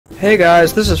Hey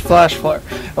guys, this is FlashFlare,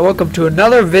 and welcome to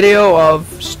another video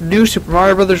of New Super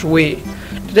Mario Bros. Wii.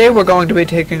 Today we're going to be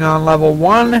taking on level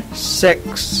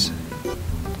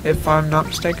 1-6, if I'm not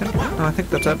mistaken. No, I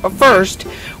think that's it. But first,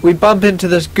 we bump into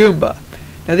this Goomba.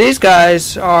 Now these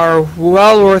guys are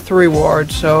well worth the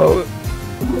reward, so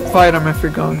fight them if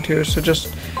you're going to. So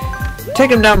just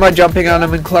take them down by jumping on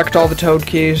them and collect all the toad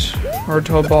keys, or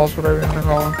toad balls, whatever you want to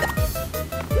call them.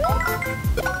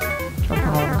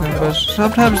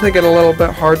 Sometimes they get a little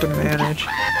bit hard to manage.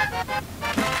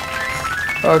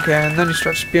 Okay, and then you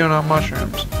start spewing out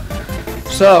mushrooms.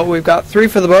 So, we've got 3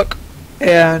 for the book,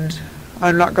 and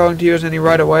I'm not going to use any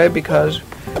right away because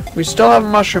we still have a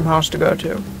mushroom house to go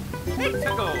to.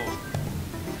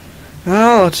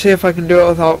 Well, let's see if I can do it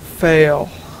without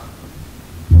fail.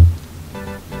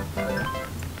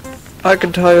 I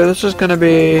can tell you this is going to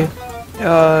be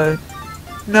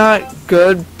not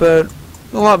good, but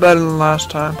a lot better than last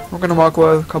time. We're gonna walk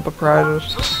away with a couple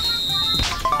prizes.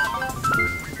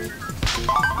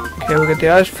 Okay, we got the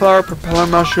ice flower, propeller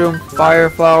mushroom, fire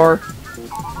flower,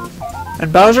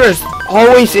 and Bowser is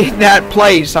always in that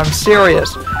place. I'm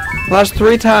serious. The last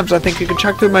 3 times, I think you can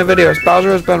check through my videos,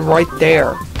 Bowser has been right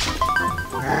there.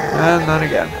 And then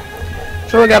again.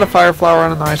 So we got a fire flower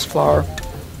and an ice flower.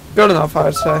 Good enough,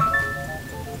 I'd say.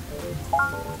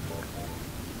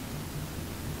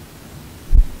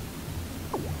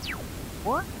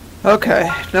 Okay,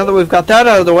 now that we've got that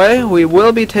out of the way, we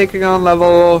will be taking on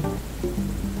level...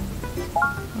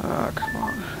 come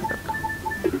on.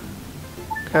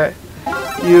 Okay.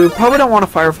 You probably don't want a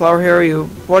fire flower here. You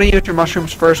want to use your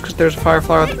mushrooms first because there's a fire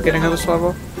flower at the beginning of this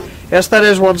level. Yes, that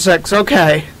is 1-6.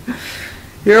 Okay.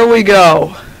 Here we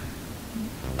go.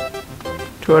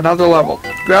 To another level.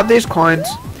 Grab these coins.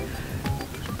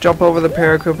 Jump over the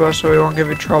Paracoopa so we won't give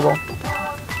you trouble.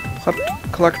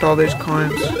 Collect all these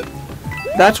coins.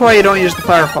 That's why you don't use the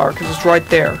fire flower, because it's right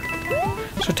there.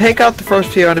 So take out the first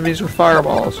few enemies with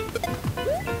fireballs.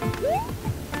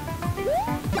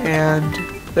 And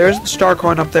there's the star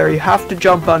coin up there. You have to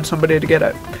jump on somebody to get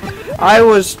it. I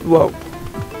was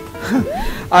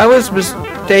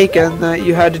mistaken that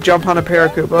you had to jump on a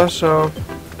Paracoopa, so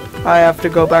I have to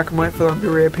go back and wait for them to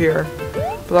reappear.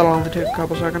 But that'll only take a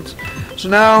couple seconds. So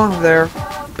now, there.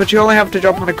 But you only have to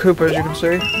jump on a Koopa, as you can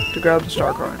see, to grab the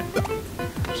star coin.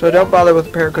 So don't bother with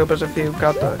the Paracoopas if you've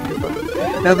got the Koopa.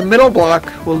 Now the middle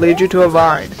block will lead you to a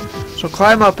vine. So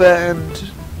climb up it,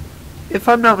 and if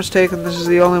I'm not mistaken, this is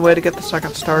the only way to get the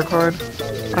second star coin.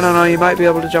 I don't know, you might be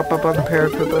able to jump up on the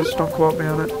Paracoopas, don't quote me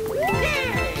on it.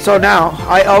 So now,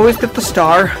 I always get the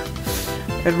star.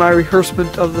 In my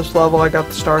rehearsement of this level, I got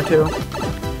the star too.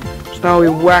 So now we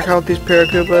whack out these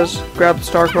Paracoopas, grab the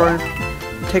star coin,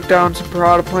 take down some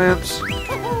Parada plants,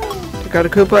 take out a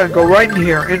Koopa, and go right in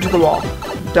here, into the wall.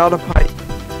 Down a pipe,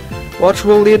 which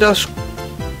will lead us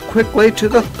quickly to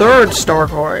the 3rd star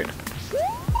coin.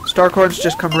 Star coins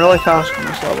just come really fast on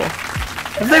this level.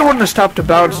 If they wouldn't have stopped to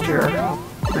bounce here,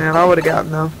 man, I would have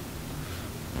gotten them.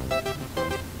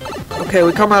 Okay,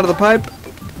 we come out of the pipe.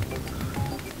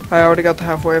 I already got the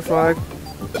halfway flag.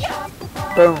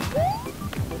 Boom.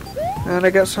 And I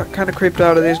get kind of creeped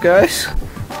out of these guys.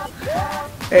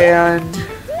 And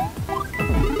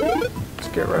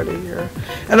get ready here.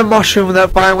 And a mushroom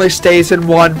that finally stays in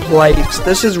one place.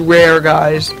 This is rare,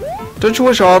 guys. Don't you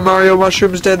wish all Mario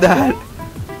mushrooms did that?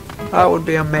 That would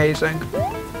be amazing.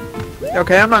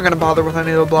 Okay, I'm not going to bother with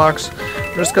any of the blocks.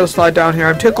 I'm just going to slide down here.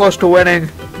 I'm too close to winning.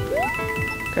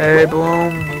 Okay,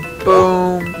 boom,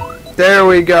 boom. There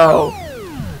we go.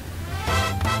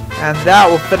 And that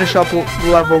will finish up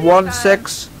level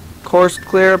 1-6. Course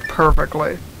clear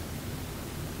perfectly.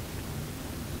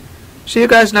 See you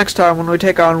guys next time when we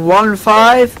take on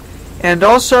 1-5 and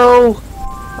also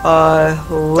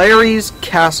Larry's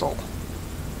Castle,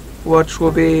 which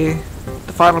will be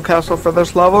the final castle for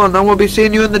this level, and then we'll be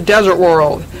seeing you in the desert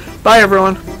world. Bye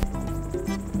everyone.